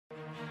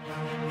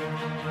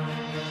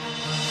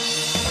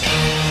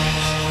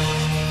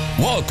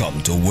Welcome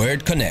to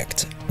Word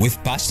Connect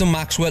with Pastor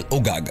Maxwell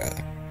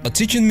Ogaga, a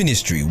teaching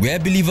ministry where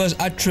believers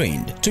are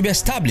trained to be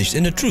established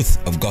in the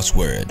truth of God's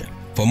Word.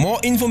 For more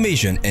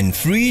information and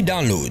free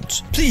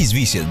downloads, please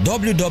visit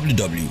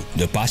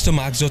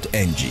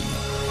www.thepastormax.ng.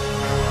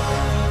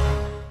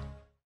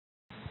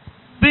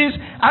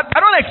 I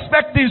don't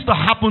expect things to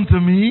happen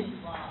to me.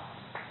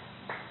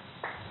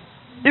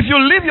 If you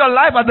live your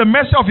life at the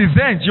mercy of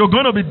events, you're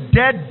going to be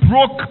dead,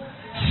 broke,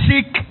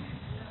 sick.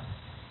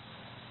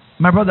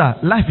 My brother,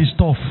 life is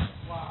tough.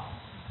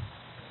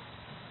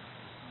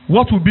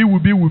 What will be, will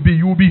be, will be.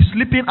 You will be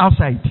sleeping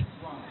outside.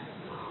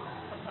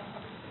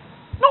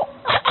 No,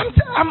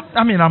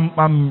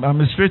 I'm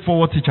a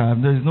straightforward teacher.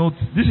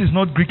 This is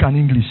not Greek and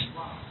English.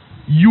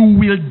 You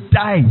will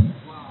die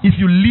if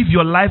you live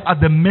your life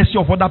at the mercy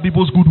of other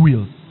people's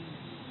goodwill.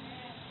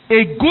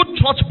 A good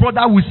church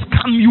brother will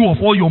scam you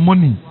of all your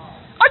money.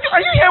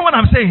 Are you hearing what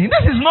I'm saying?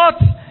 This is not.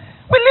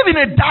 We live in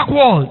a dark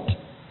world.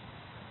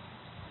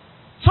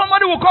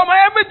 Somebody will come,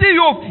 everything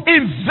you've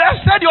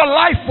invested your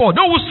life for, they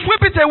will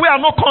sweep it away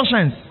and no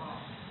conscience.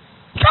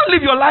 You can't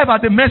live your life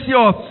at the mercy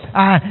of,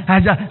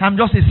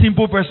 I'm just a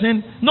simple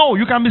person. No,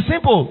 you can be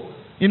simple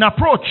in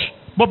approach,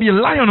 but be a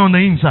lion on the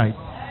inside.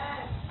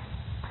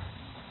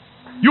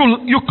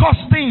 You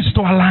cause things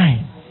to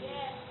align.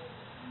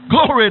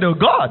 Glory to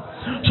God.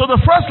 So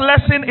the first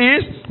lesson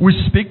is we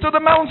speak to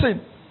the mountain.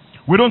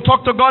 We don't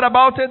talk to God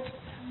about it.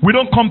 We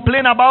don't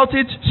complain about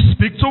it.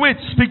 Speak to it.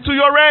 Speak to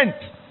your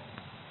rent.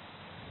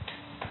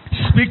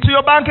 Speak to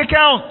your bank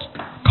account.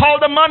 Call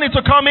the money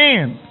to come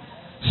in.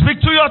 Speak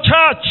to your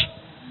church.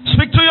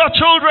 Speak to your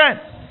children.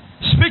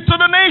 Speak to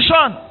the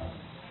nation.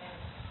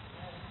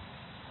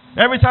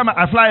 Every time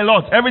I fly a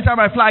lot. Every time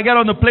I fly, I get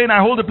on the plane,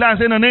 I hold the plane and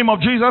say, in the name of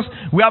Jesus,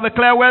 we have a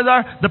clear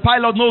weather. The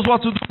pilot knows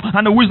what to do,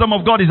 and the wisdom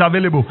of God is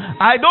available.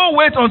 I don't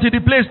wait until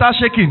the plane starts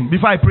shaking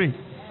before I pray.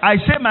 I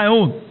say my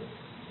own.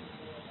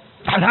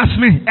 And that's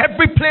me.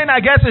 Every plane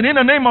I get in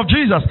the name of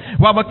Jesus,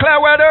 we have a clear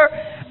weather.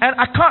 And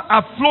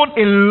I've flown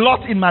a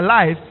lot in my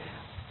life.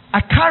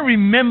 I can't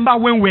remember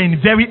when we're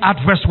in very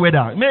adverse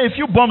weather. Maybe a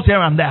few bumps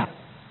here and there.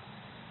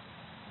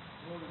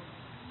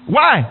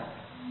 Why?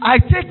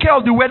 I take care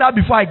of the weather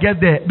before I get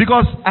there.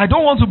 Because I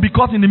don't want to be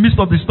caught in the midst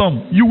of the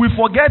storm. You will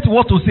forget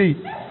what to say.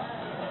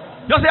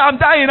 Just say, I'm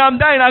dying. I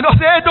don't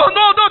say, hey,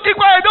 don't keep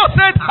quiet. Don't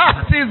say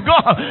that. It's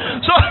gone.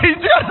 So,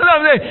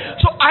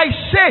 I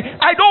say,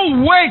 I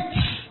don't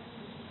wait.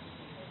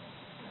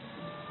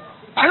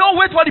 I don't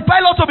wait for the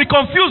pilot to be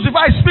confused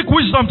before I speak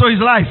wisdom to his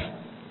life.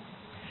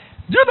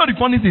 Do you know the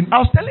funny thing?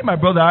 I was telling my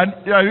brother, and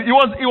it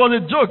was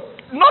a joke.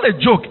 Not a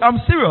joke. I'm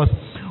serious.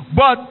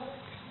 But,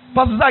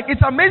 Pastor Zach,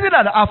 it's amazing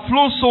that I've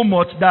flown so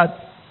much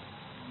that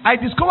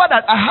I discovered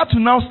that I had to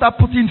now start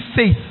putting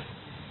faith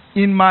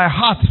in my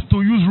heart to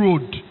use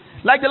road.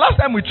 Like the last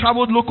time we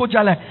traveled local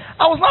Jala,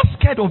 I was not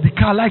scared of the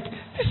car. Like,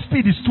 this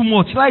speed is too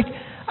much. Like,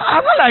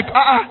 I'm not like,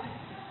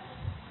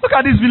 look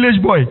at this village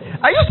boy.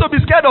 I used to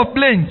be scared of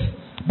planes.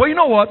 But you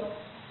know what?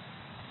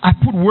 I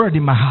put word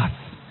in my heart.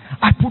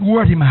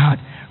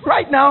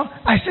 Right now,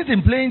 I sit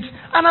in planes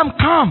and I'm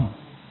calm.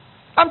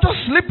 I'm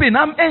just sleeping.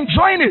 I'm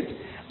enjoying it.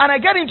 And I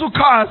get into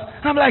cars.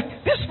 I'm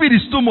like, this speed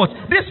is too much.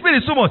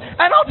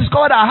 I now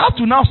discover that I have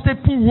to now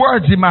put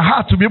words in my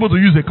heart to be able to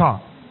use a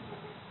car.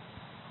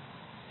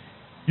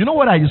 You know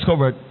what I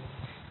discovered?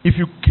 If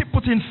you keep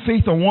putting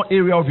faith on one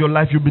area of your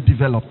life, you'll be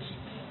developed.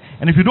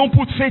 And if you don't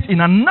put faith in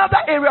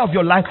another area of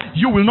your life,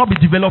 you will not be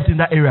developed in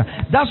that area.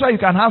 That's why you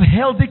can have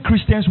healthy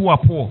Christians who are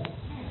poor.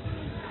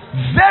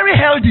 Very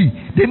healthy.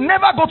 They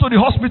never go to the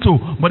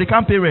hospital, but they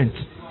can't pay rent.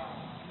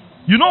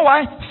 You know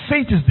why?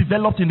 Faith is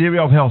developed in the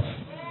area of health.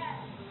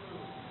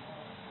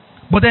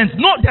 But there's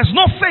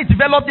no faith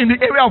developed in the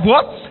area of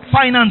what?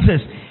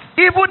 Finances.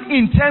 Even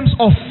in terms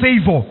of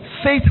favor,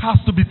 faith has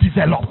to be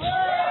developed.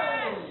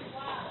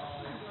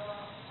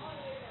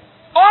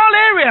 All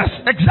areas,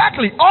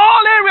 exactly.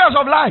 All areas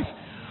of life.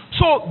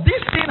 So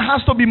this thing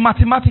has to be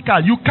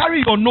mathematical. You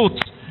carry your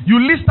notes. You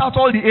list out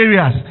all the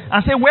areas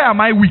and say, where am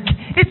I weak?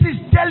 It is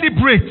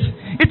deliberate.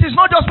 It is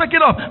not just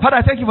making up. Father,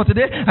 I thank you for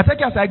today. I thank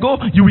you as I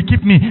go, you will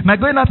keep me. My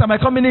going out and my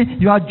coming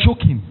in, you are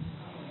joking.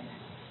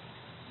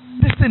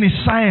 This thing is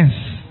science.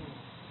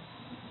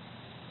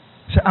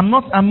 So I'm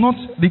not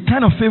the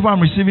kind of favor I'm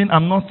receiving.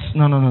 No,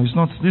 it's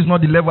not. This is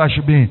not the level I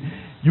should be in.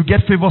 You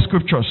get favor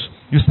scriptures.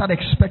 You start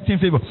expecting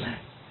favor.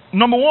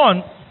 Number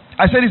one,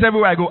 I say this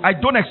everywhere I go. I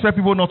don't expect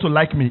people not to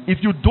like me.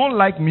 If you don't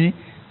like me,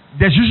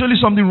 there's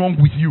usually something wrong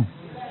with you.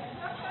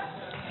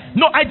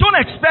 No, I don't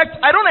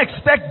expect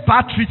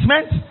bad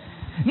treatment.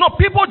 No,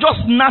 people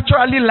just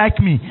naturally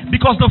like me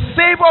because the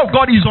favor of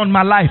God is on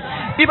my life.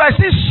 If I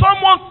see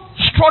someone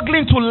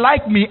struggling to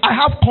like me, I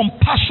have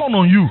compassion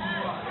on you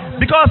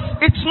because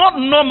it's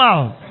not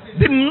normal.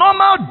 The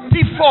normal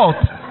default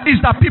is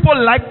that people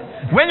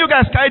like. When you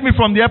guys carried me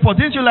from the airport,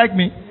 didn't you like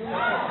me?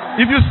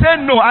 If you say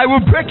no, I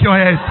will break your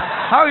head.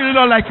 How will you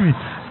not like me?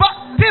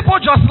 But people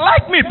just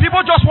like me.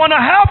 People just want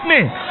to help me.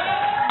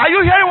 Are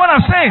you hearing what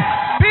I'm saying?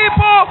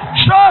 People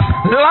just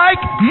like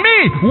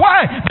me.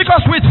 Why?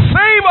 Because with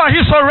favor,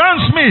 he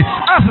surrounds me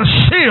as a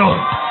shield.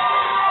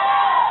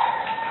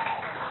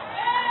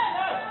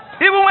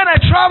 Even when I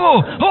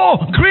travel,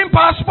 green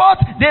passport,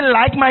 they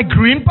like my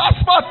green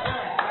passport.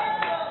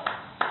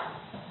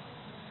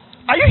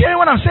 Are you hearing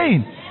what I'm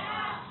saying?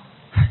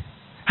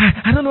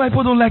 I don't know why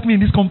people don't like me in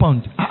this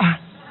compound.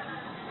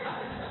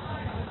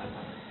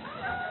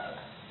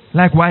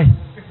 Like why?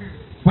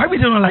 Why we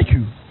don't like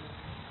you?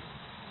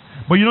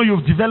 But you know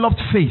you've developed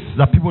faith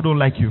that people don't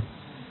like you.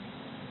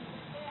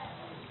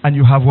 And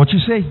you have what you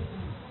say.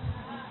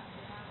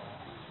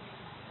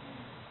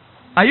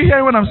 Are you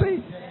hearing what I'm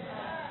saying?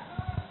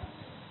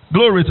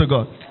 Glory to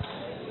God.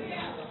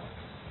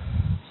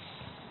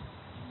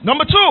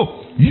 Number 2,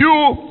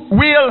 you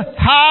will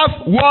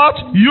have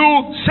what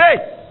you say.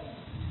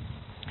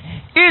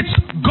 It's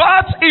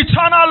God's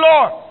eternal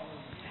law.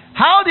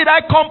 How did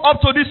I come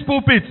up to this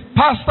pulpit?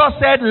 Pastor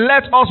said,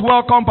 let us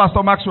welcome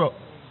Pastor Maxwell.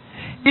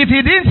 If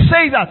he didn't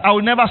say that, I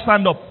would never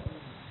stand up.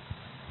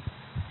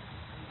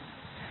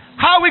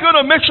 How are we going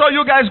to make sure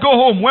you guys go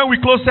home when we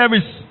close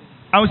service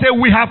and we say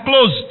we have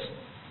closed?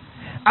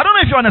 I don't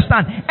know if you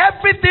understand.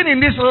 Everything in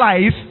this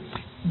life,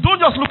 don't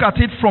just look at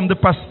it from the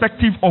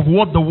perspective of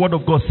what the Word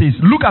of God says.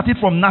 Look at it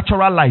from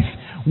natural life.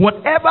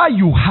 Whatever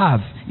you have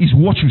is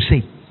what you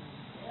say.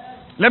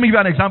 Let me give you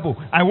an example.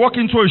 I walk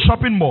into a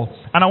shopping mall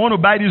and I want to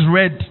buy this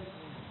red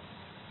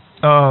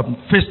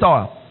face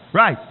towel.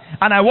 Right.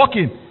 And I walk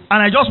in and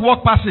I just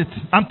walk past it.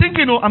 I'm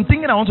thinking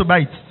I want to buy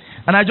it.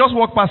 And I just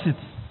walk past it.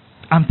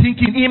 I'm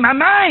thinking in my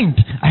mind,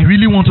 I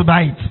really want to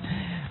buy it.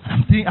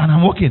 And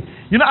I'm walking.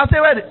 You know, after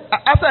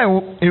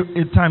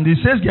a time, the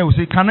sales girl will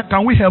say,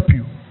 can we help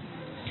you?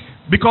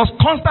 Because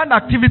constant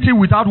activity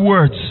without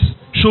words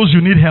shows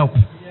you need help.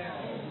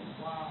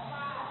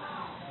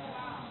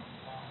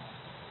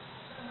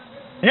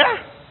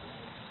 Yeah?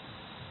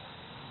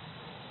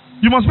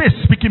 You must be a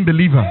speaking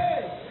believer.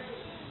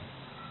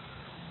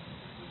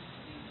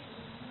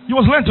 You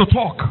must learn to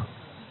talk.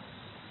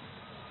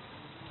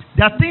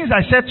 There are things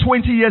I said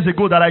 20 years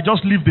ago that I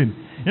just lived in.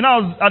 You know, I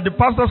was at the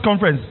pastor's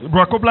conference,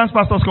 Brother Copeland's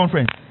pastor's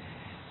conference.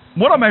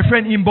 One of my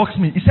friends inboxed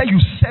me. He said, you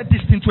said this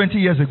thing 20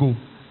 years ago.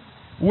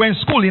 We're in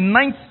school in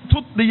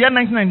the year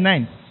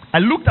 1999. I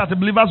looked at the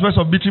Believer's Voice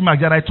of Victory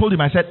magazine and I told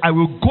him, I said, I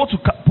will go to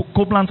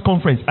Copeland's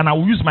conference and I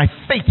will use my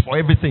faith for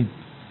everything.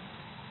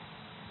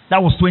 That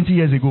was 20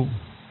 years ago.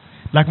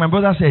 Like my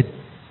brother said,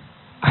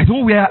 you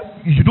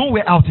don't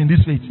wear out in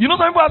this faith. You know,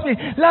 some people ask me,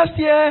 last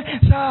year,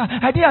 sir,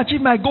 I didn't achieve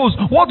my goals.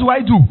 What do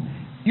I do?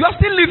 You are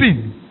still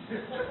living.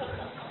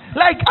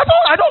 Like,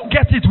 I don't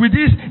get it with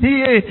this.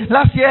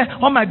 Last year,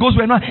 all my goals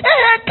were not. Hey,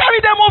 carry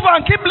them over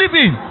and keep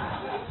living.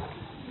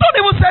 Don't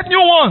even set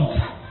new ones.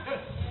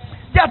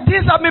 There are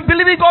things I've been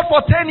believing God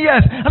for 10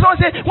 years. And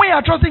someone say, when you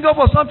are trusting God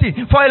for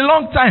something for a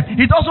long time,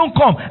 it doesn't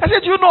come. I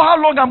said, do you know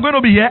how long I'm going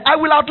to be here? I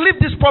will outlive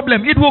this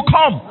problem. It will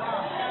come.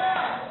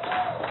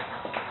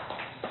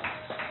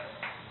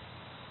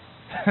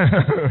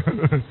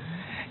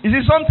 You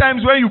see,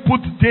 sometimes when you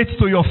put dates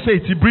to your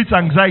faith, it breeds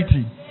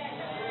anxiety.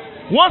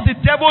 Once the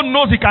devil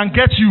knows he can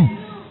get you,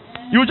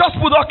 you just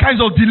put all kinds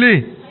of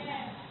delay.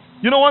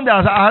 You know, one day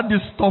I had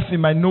this stuff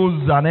in my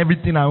nose and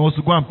everything. I was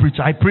to go and preach.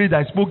 I prayed,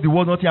 I spoke the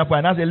word, nothing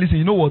happened. And I said, listen,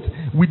 you know what?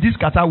 With this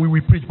kata, we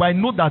will preach. But I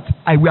know that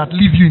I will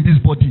outlive you in this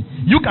body.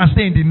 You can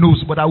stay in the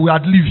nose, but I will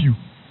outlive you.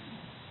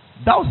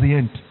 That was the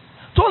end.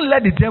 Don't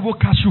let the devil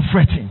catch you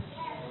fretting.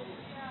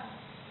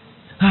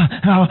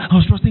 I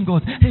was trusting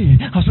God. Hey,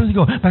 I was trusting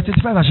God. By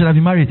 25, I should have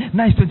been married.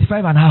 Now it's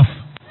 25 and a half.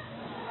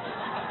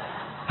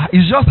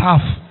 It's just half.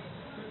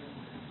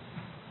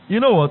 You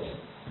know what?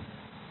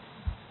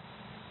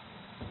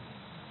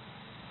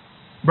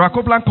 Brother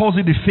Copeland calls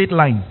it the faith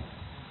line.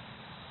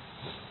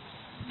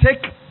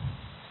 Take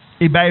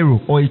a biro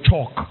or a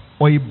chalk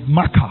or a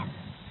marker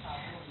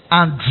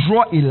and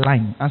draw a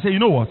line and say, you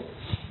know what?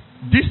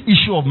 This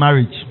issue of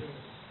marriage,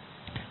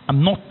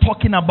 I'm not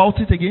talking about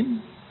it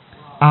again.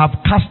 I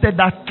have casted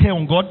that care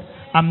on God.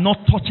 I'm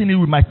not touching it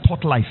with my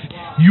thought life.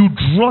 You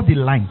draw the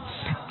line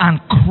and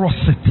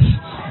cross it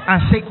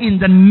and say, in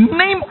the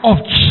name of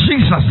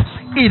Jesus,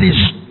 it is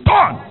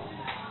done.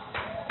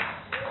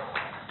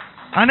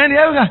 And then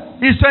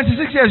he's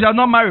 26 years, you are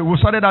not married. We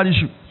started that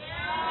issue.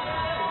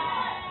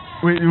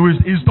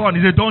 It's done.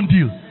 It's a done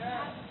deal.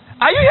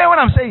 Are you hearing what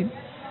I'm saying?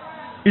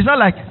 It's not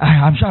like,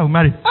 I'm sure I'll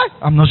marry.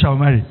 I'm not sure I'll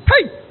marry.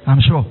 Hey,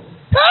 I'm sure.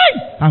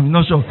 Hey, I'm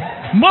not sure.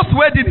 Most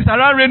weddings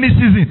around rainy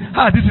season.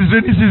 This is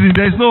rainy season.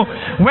 There is no.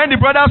 When the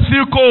brothers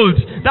feel cold,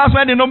 that's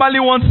when they normally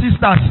want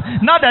sisters.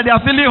 Now that they are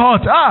feeling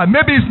hot,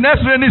 maybe it's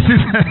next rainy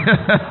season.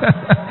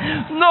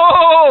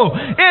 No,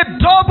 a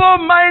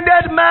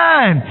double-minded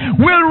man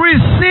will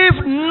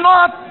receive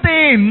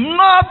nothing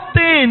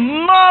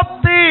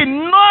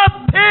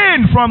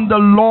from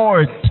the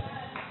Lord.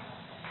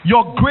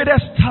 Your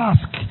greatest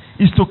task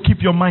is to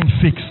keep your mind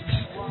fixed.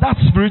 That's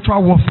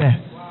spiritual warfare.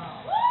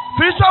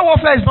 Spiritual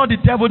warfare is not the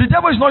devil. The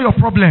devil is not your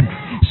problem.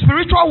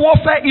 Spiritual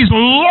warfare is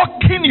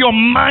locking your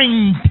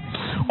mind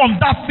on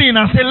that thing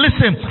and say,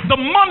 listen, the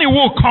money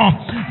will come,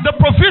 the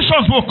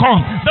provisions will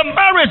come, the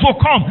marriage will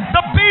come,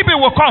 the baby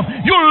will come.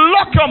 You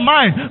lock your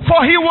mind,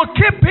 for he will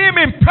keep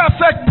him in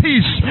perfect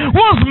peace,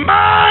 whose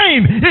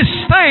mind is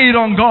stayed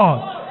on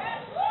God.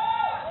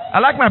 I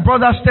like my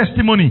brother's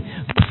testimony.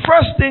 The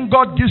first thing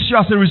God gives you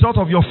as a result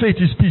of your faith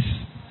is peace.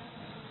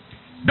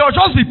 There will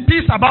just be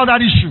peace about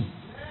that issue.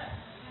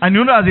 And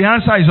you know that the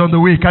answer is on the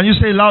way. Can you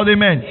say loud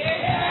amen?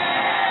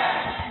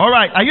 Yeah. All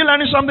right. Are you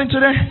learning something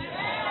today?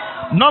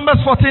 Yeah.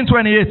 Numbers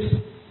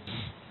 14:28.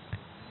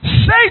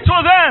 Say to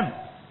them.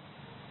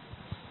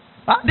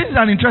 This is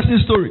an interesting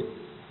story.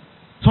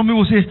 Some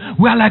people say,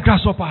 we are like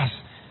grasshoppers.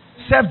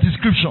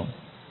 Self-description.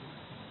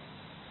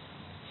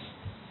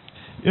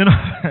 You know,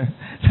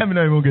 let me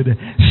not even get there.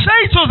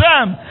 Say to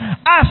them,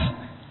 as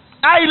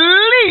I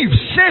live,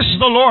 says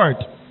the Lord.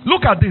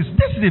 Look at this.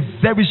 This is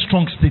a very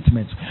strong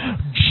statement.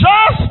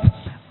 Just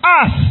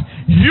as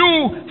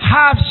you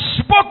have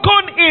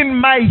spoken in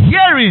my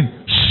hearing,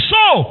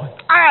 so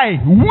I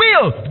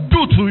will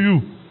do to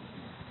you.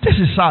 This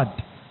is sad.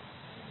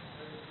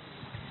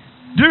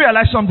 Do you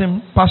realize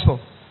something, Pastor?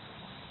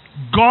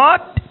 God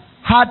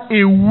had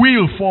a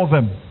will for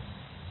them.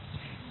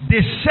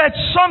 They said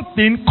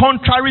something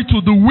contrary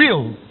to the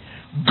will.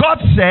 God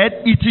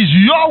said, it is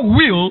your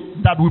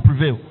will that will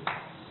prevail.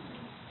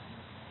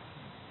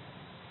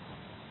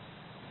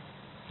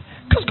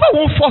 Because God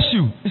won't force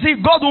you. You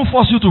see, God won't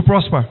force you to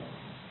prosper.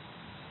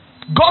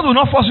 God will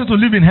not force you to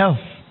live in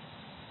health.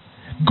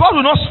 God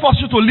will not force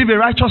you to live a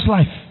righteous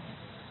life.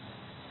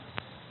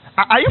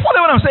 Are you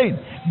following what I'm saying?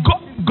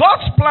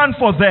 God's plan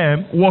for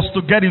them was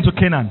to get into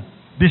Canaan.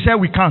 They said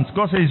we can't.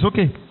 God says it's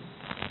okay.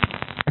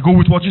 I go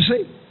with what you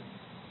say.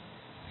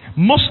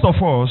 Most of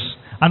us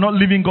are not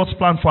living God's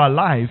plan for our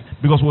life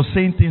because we're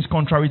saying things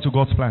contrary to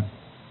God's plan.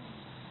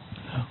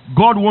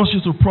 God wants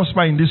you to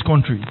prosper in this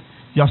country.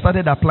 You have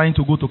started applying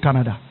to go to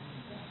Canada.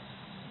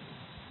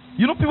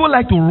 You know, people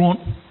like to run.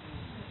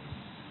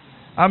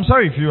 I'm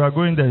sorry if you are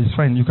going there. It's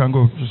fine. You can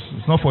go.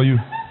 It's not for you.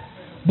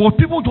 But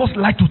people just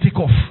like to take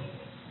off.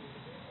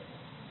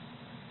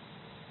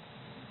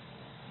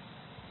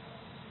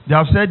 They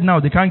have said now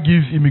they can't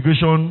give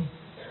immigration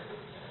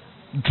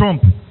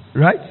Trump,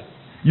 right?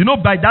 You know,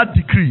 by that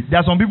decree, there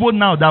are some people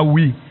now that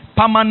will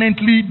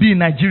permanently be in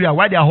Nigeria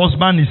while their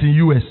husband is in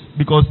US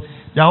because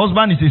their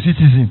husband is a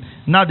citizen.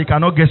 Now they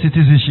cannot get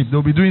citizenship.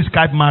 They'll be doing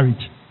Skype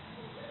marriage.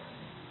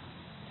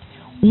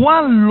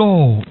 One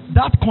law,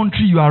 that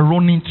country you are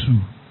running to,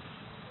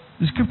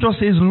 the scripture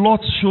says Lot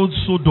showed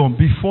Sodom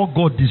before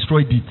God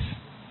destroyed it.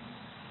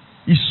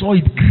 He saw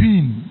it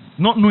green,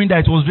 not knowing that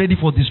it was ready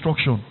for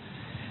destruction.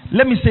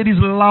 Let me say this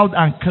loud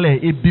and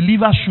clear. A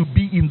believer should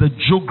be in the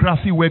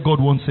geography where God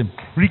wants him,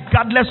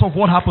 regardless of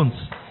what happens.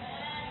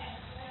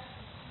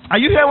 Are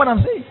you hearing what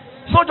I'm saying?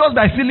 It's not just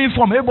by feeling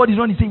form. Everybody's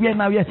running, saying, yeah,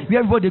 now, yeah.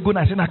 Where everybody go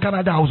and say, now,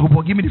 Canada, I was going,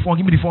 give me the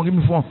phone, give me the phone, give me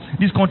the phone.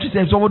 This country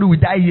says, somebody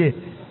will die here.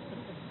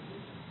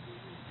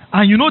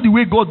 And you know the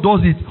way God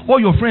does it.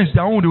 All your friends,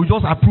 their own, they will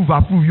just approve.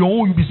 Your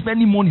own, you'll be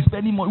spending money.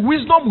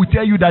 Wisdom will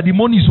tell you that the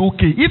money is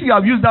okay. If you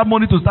have used that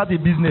money to start a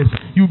business,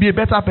 you'll be a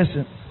better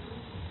person.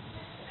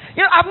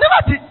 You know,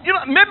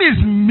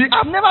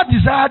 I've never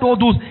desired all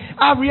those.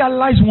 I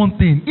realized one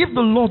thing. If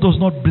the Lord does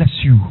not bless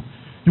you,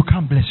 you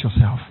can't bless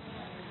yourself.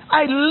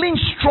 I lean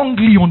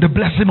strongly on the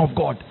blessing of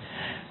God.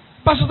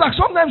 Pastor Zach,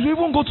 sometimes we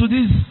even go to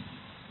this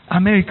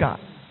America,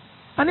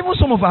 and even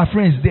some of our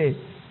friends there.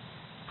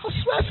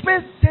 I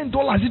spend $10.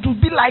 It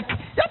would be like,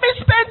 let me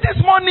spend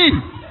this money.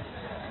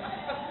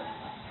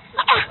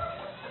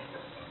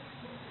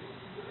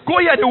 Go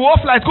here, the war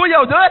flight. Go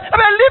here.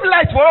 Leave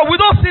light for us. We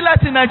don't see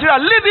light in Nigeria.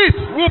 Leave it.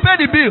 We'll pay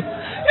the bill.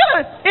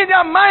 Yeah, in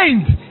their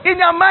mind,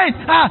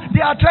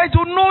 they are trying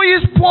to know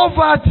his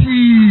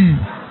poverty.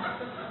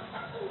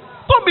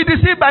 Don't be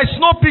deceived by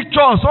snow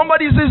pictures.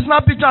 Somebody says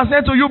snap picture and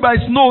send to you by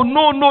snow.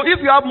 No.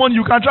 If you have money,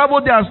 you can travel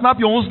there and snap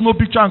your own snow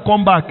picture and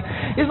come back.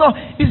 It's not.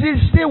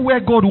 Stay where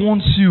God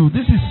wants you.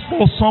 This is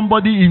for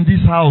somebody in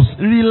this house.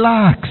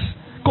 Relax.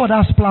 God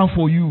has a plan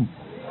for you.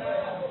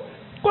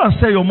 Go and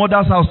sell your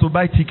mother's house to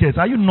buy tickets.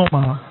 Are you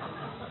normal?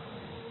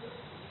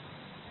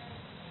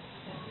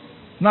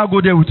 Now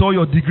go there with all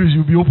your degrees.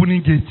 You'll be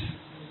opening gates.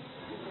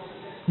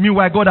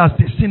 Meanwhile, God has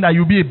destined that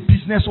you'll be a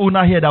business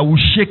owner here that will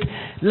shake.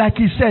 Like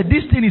he said,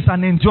 this thing is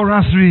an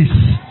endurance race.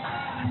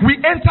 We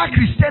enter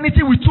Christianity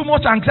with too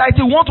much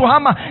anxiety. We want to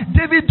hammer.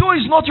 Davido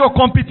is not your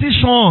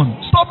competition.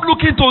 Stop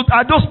looking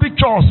at those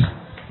pictures.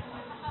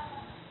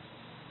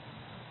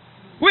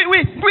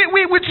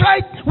 We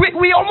tried.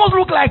 We almost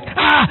look like,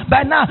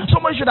 by now,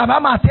 somebody should have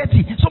hammer at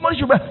 30. Somebody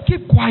should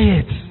keep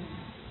quiet.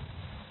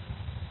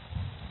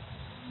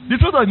 The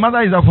truth of the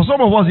matter is that for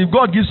some of us, if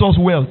God gives us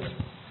wealth,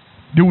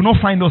 they will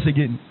not find us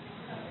again.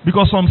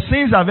 Because some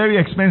sins are very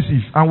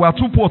expensive and we are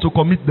too poor to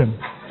commit them.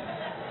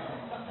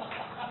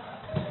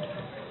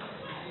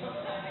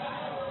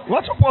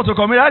 We're too poor to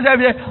commit.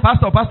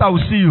 Pastor, I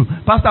will see you.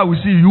 Pastor, I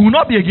will see you. You will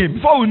not be again.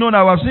 Before we know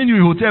that, we have seen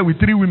you in a hotel with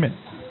 3 women.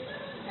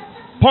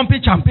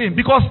 Pumping champagne.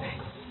 Because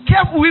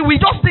we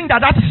just think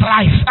that is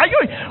life.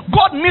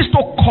 God needs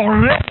to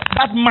correct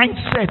that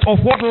mindset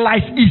of what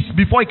life is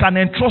before he can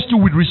entrust you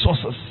with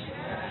resources.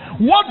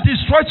 What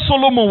destroyed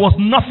Solomon was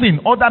nothing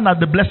other than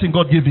the blessing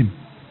God gave him.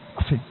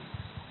 Nothing.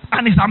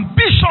 And his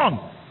ambition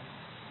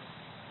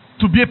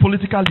to be a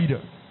political leader.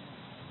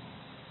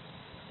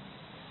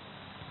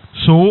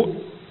 So so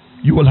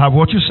you will have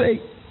what you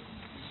say.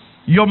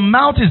 Your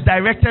mouth is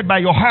directed by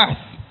your heart.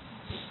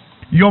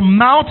 Your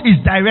mouth is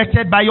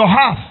directed by your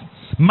heart.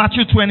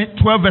 Matthew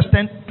 12 verse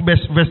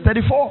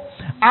 34.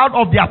 Out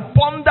of the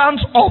abundance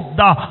of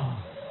the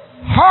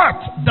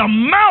heart, the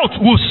mouth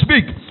will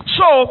speak.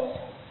 So,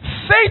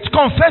 faith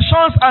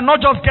confessions are not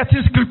just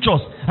getting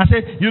scriptures and say,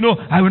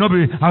 I will not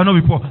be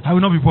poor, I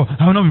will not be poor,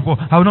 I will not be poor,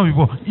 I will not be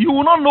poor. You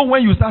will not know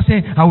when you start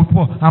saying, I will be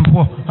poor, I'm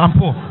poor, I'm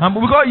poor.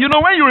 Because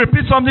when you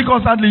repeat something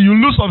constantly, you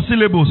lose some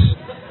syllables.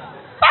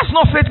 That's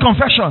not faith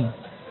confession.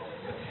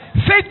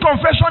 Faith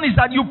confession is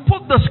that you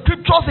put the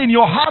scriptures in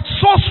your heart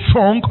so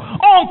strong,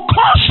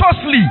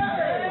 unconsciously,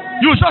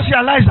 you just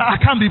realize that I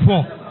can't be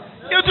poor.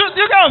 You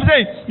get what I'm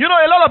saying?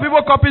 A lot of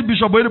people copied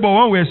Bishop Boyd, but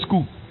when we were in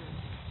school,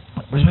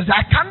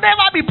 I can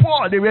never be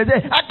poor. They were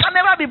there. I can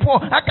never be poor.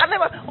 I can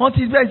never.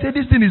 Until they say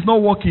this thing is not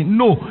working.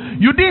 No,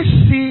 you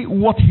didn't see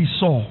what he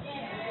saw.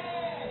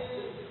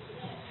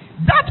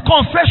 That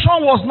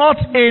confession was not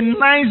a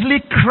nicely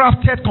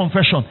crafted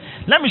confession.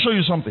 Let me show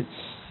you something.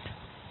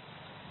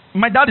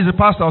 My dad is a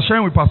pastor. I was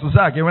sharing with Pastor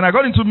Zach. And when I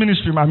got into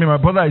ministry, my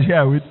brother is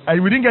here. We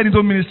didn't get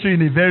into ministry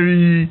in a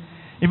very...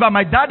 In fact,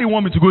 my dad didn't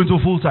want me to go into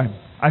full-time.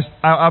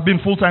 I've been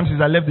full-time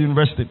since I left the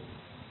university.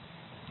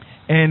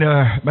 And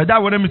my dad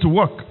wanted me to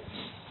work.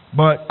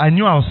 But I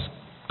knew I was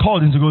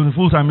called into going to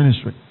full-time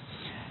ministry.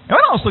 And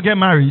when I was to get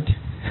married...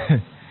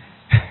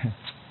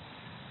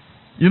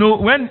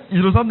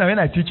 sometimes when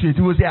I teach faith,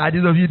 people say, I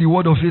did of you the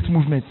word of faith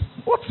movement.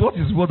 What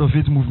is word of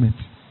faith movement?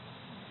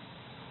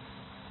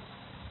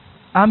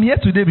 I'm here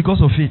today because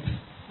of faith.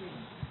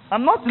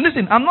 I'm not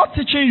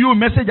teaching you a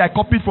message I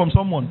copied from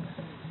someone.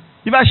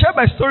 If I share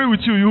my story with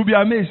you, you'll be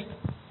amazed.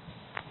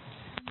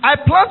 I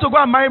planned to go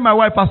and marry my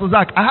wife, Pastor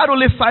Zach. I had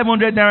only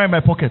 500 naira in my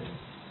pocket.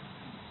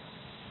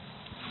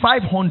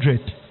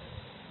 500.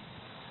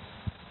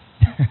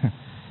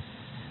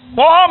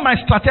 All my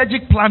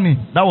strategic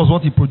planning, that was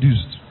what he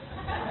produced.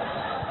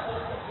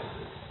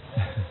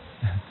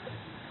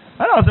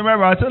 And I was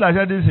remember, I told her, I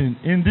said this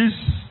in this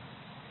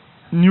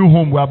new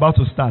home we're about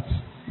to start,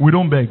 we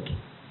don't beg.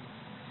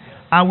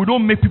 And we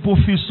don't make people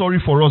feel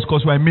sorry for us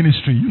because we're in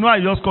ministry. I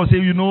just say,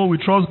 we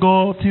trust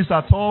God, things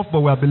are tough,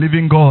 but we're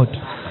believing God.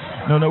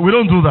 No, we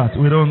don't do that.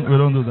 We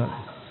don't do that.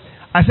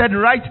 I said,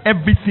 write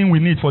everything we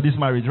need for this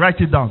marriage. Write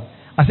it down.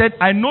 I said,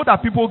 I know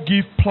that people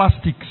give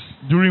plastics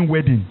during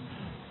wedding.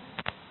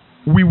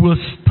 We will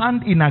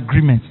stand in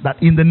agreement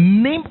that in the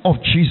name of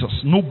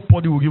Jesus,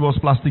 nobody will give us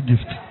plastic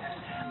gifts.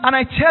 And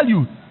I tell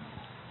you,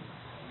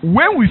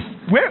 when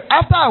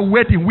after our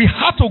wedding, we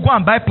had to go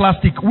and buy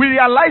plastic. We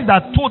realized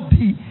that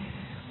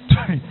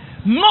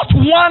not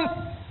one,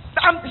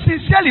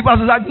 sincerely,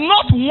 Pastor, that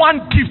not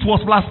one gift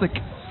was plastic.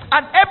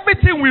 And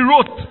everything we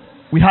wrote,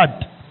 we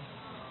had.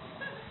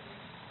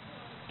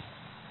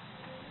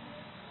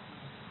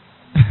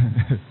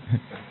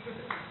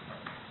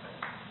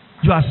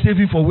 You are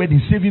saving for wedding,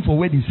 5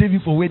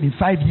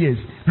 years.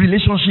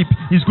 Relationship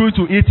is going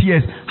to 8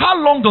 years. How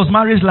long does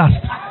marriage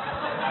last?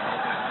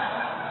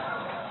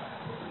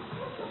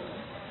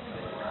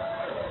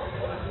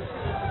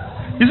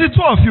 Is it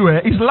two of you?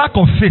 It's lack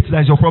of faith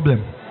that is your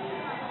problem.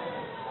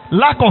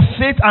 Lack of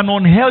faith and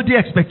unhealthy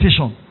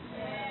expectation.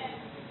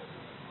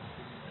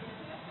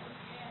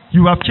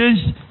 You have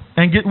changed.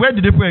 Where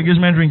did they put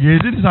engagement ring?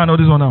 Is it this one or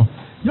this one now?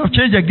 You have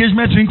changed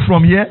engagement ring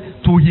from here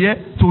to here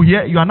to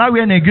here. You are now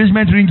wearing an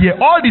engagement ring here.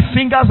 All the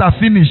fingers are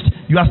finished.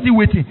 You are still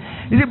waiting.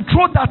 Is it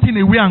throw that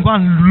thing away and go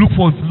and look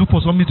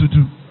for something to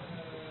do?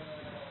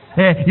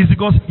 It's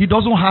because he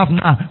doesn't have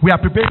now. We are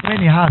prepared when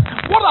he has.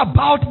 What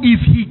about if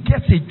he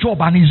gets a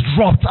job and is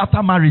dropped after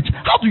marriage?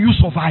 How do you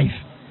survive?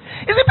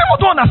 Is it people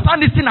don't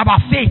understand this thing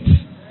about faith?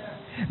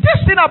 This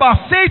thing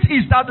about faith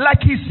is that,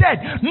 like he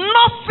said,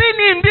 nothing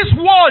in this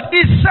world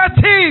is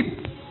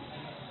certain.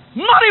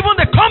 Not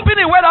even the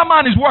company where that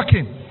man is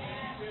working.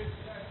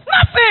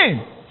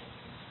 Nothing.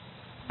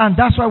 And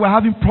that's why we're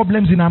having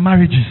problems in our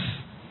marriages.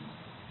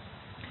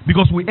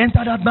 Because we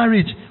enter that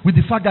marriage with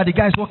the fact that the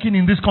guy is working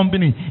in this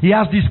company. He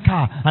has this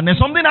car. And then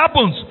something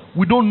happens.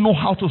 We don't know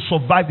how to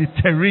survive the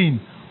terrain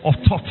of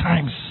tough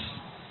times.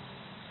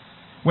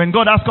 When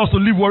God asked us to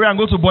leave Warrior and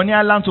go to Bonny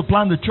Island to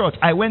plant the church,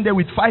 I went there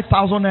with 5,000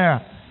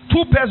 naira.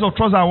 2 pairs of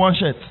trousers and 1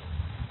 shirt.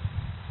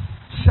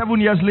 7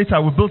 years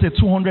later, we built a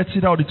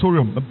 200-seater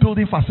auditorium,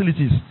 building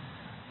facilities.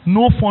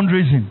 No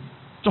fundraising.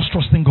 Just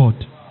trusting God.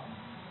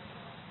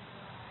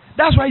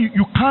 That's why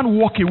you can't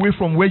walk away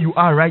from where you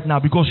are right now,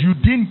 because you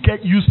didn't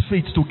use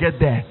faith to get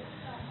there.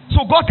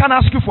 So God can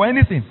ask you for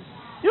anything.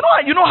 You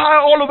know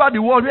how all over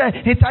the world,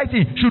 hey,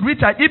 tithing, should we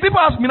tithe? If people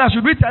ask me now,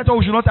 should we tithe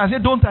or should not tithe? I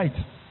say, don't tithe.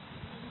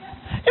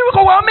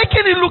 Because we're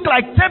making it look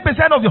like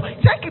 10% of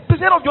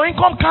your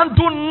income can't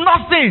do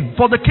nothing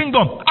for the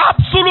kingdom.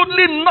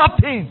 Absolutely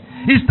nothing.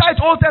 Is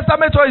tithe Old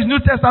Testament or is New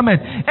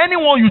Testament?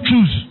 Anyone you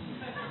choose.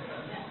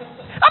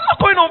 I'm not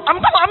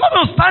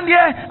going to stand here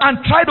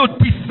and try to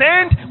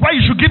defend why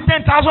you should give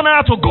 10,000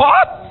 naira to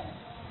God.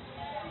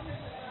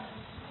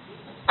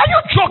 Are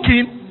you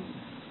joking?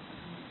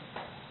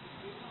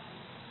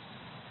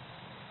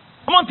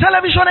 I'm on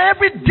television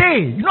every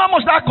day. You know how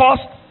much that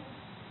costs?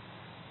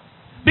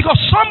 Because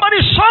somebody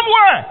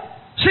somewhere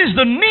sees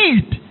the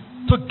need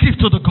to give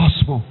to the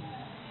gospel.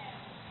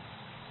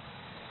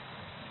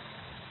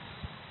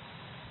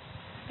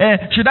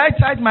 Should I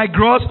tithe my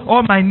gross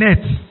or my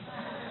net?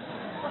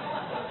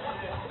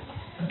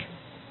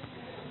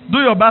 Do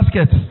your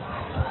basket.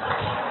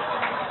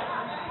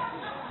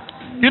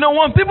 You know,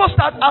 when people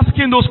start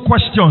asking those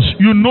questions,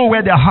 you know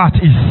where their heart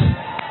is.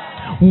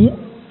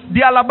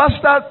 The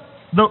alabaster,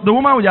 the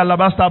woman with the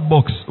alabaster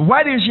box,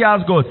 why didn't she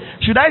ask God,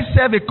 should I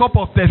serve a cup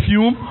of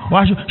perfume?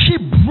 Or she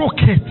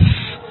broke it.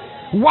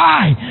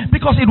 Why?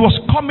 Because it was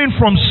coming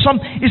from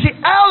some. You see,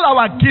 all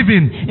our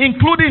giving,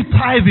 including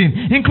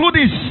tithing,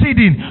 including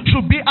seeding,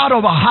 should be out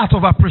of a heart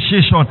of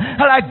appreciation.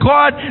 And like,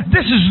 God,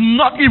 this is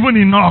not even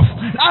enough.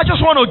 I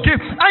just want to give.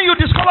 And you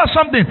discover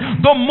something.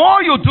 The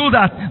more you do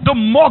that, the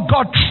more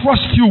God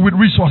trusts you with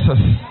resources.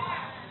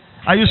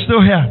 Are you still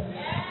here?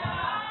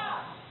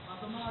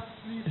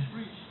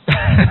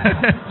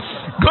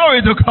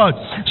 Glory to God.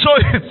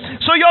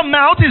 So your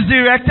mouth is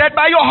directed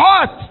by your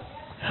heart.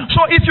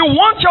 So if you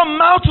want your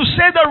mouth to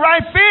say the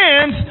right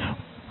things,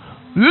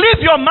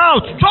 leave your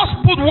mouth. Just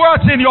put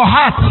words in your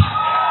heart.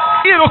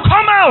 It'll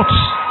come out.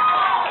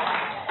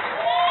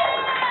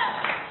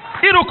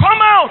 It'll come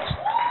out.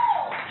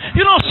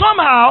 You know,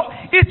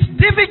 somehow it's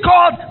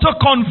difficult to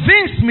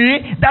convince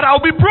me that I'll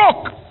be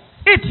broke.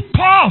 It's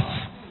tough.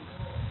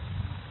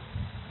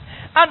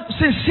 And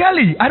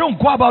sincerely, I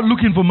don't go about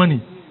looking for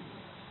money.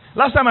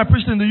 Last time I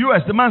preached in the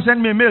US, the man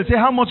sent me a mail, say,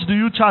 how much do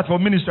you charge for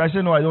ministry? I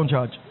said, no, I don't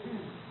charge.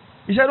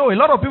 He said, oh, a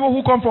lot of people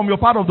who come from your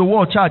part of the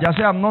world charge. I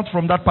said, I'm not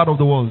from that part of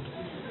the world.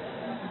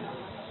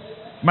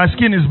 My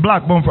skin is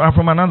black, but I'm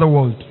from another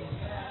world.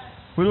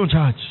 We don't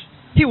charge.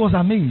 He was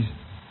amazed.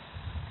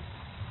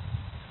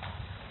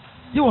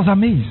 He was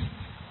amazed.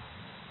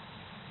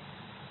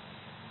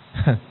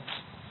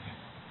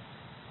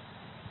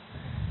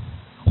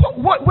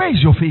 Where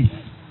is your faith?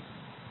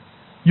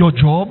 Your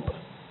job?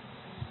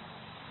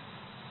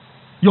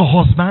 Your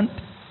husband?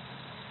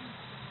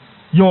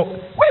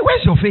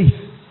 Where's your faith?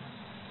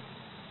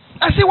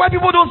 I see why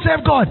people don't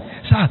serve God.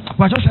 Sir,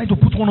 we're just trying to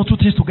put one or two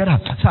things together.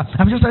 Sir,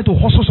 I'm just trying to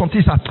hustle some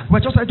things. Sir.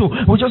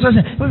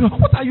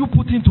 What are you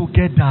putting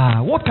together?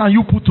 What can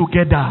you put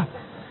together?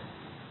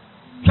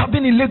 You have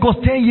been in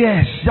Lagos 10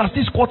 years. You are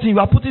still squatting.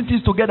 You are putting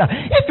things together.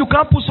 If you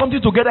can't put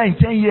something together in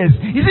 10 years,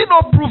 is it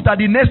not proof that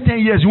the next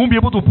 10 years you won't be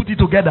able to put it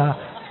together?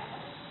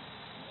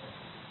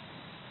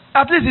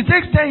 At least it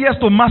takes 10 years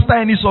to master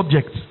any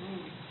subject.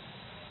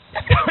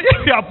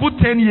 If you have put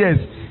 10 years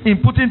in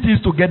putting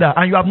things together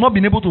and you have not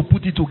been able to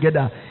put it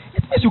together,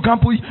 it means you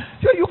can't put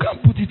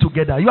it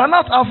together. You are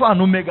not Alpha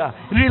and Omega.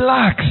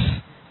 Relax.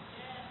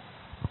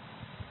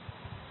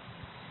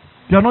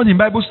 You are not in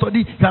Bible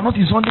study. You are not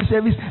in Sunday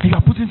service. And you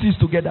are putting things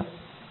together.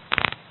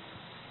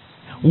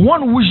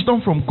 One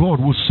wisdom from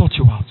God will sort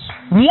you out.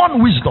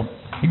 One wisdom.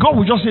 God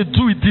will just say,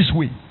 do it this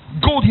way.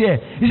 Go here.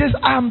 He says,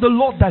 I am the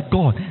Lord thy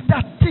God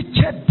that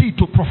teacheth thee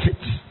to profit.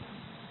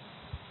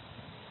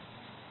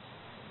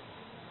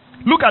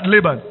 Look at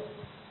Laban.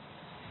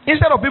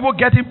 Instead of people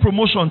getting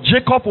promotion,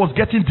 Jacob was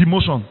getting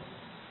demotion.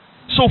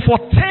 So for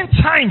 10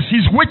 times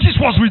his wages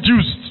was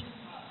reduced.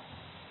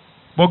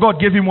 But God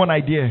gave him one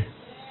idea.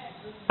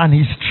 And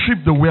he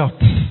stripped the wealth.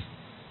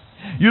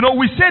 You know,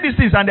 we say these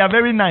things and they are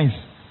very nice.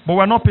 But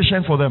we're not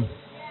patient for them.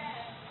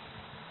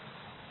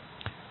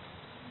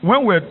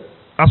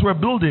 As we're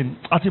building,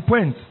 at a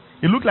point,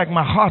 it looked like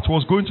my heart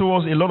was going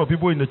towards a lot of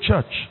people in the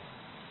church.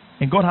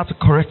 And God had to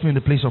correct me in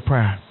the place of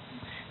prayer.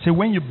 Say,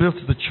 when you built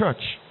the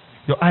church,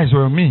 your eyes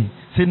were on me.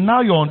 Say,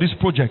 now you're on this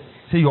project.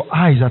 Say, your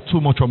eyes are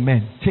too much on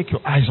men. Take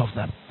your eyes off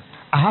them.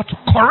 I had to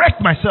correct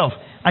myself.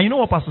 And you know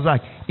what, Pastor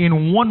Zach?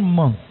 In 1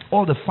 month,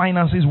 all the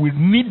finances we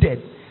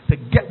needed to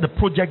get the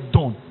project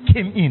done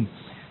came in.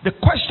 The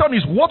question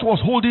is, what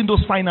was holding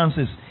those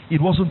finances?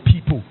 It wasn't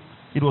people.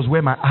 It was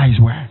where my eyes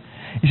were.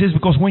 He says,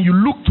 because when you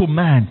look to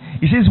man,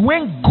 he says,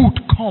 when good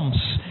comes,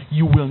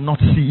 you will not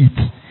see it.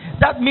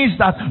 That means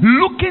that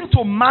looking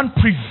to man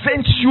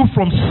prevents you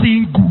from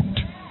seeing good.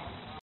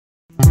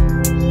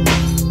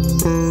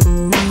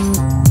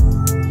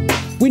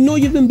 We know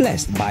you've been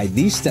blessed by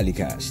this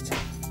telecast.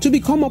 To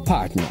become a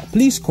partner,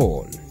 please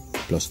call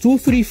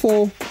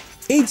 +234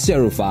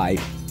 805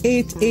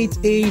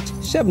 888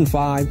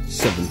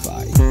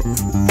 7575.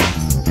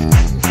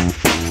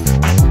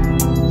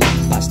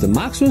 Pastor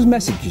Maxwell's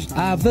messages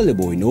are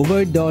available in over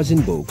a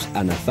dozen books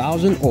and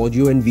 1,000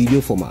 audio and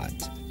video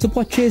formats. To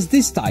purchase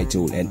this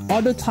title and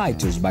other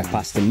titles by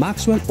Pastor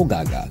Maxwell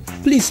Ogaga,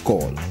 please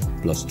call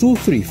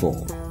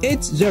 +234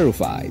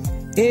 805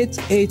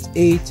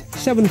 888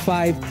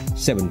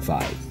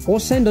 7575 or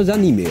send us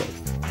an email,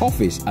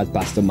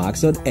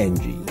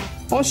 office@pastormax.ng.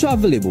 Also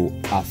available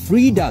are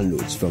free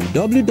downloads from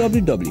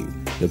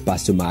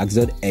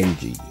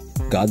www.pastormax.ng.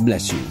 God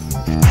bless you.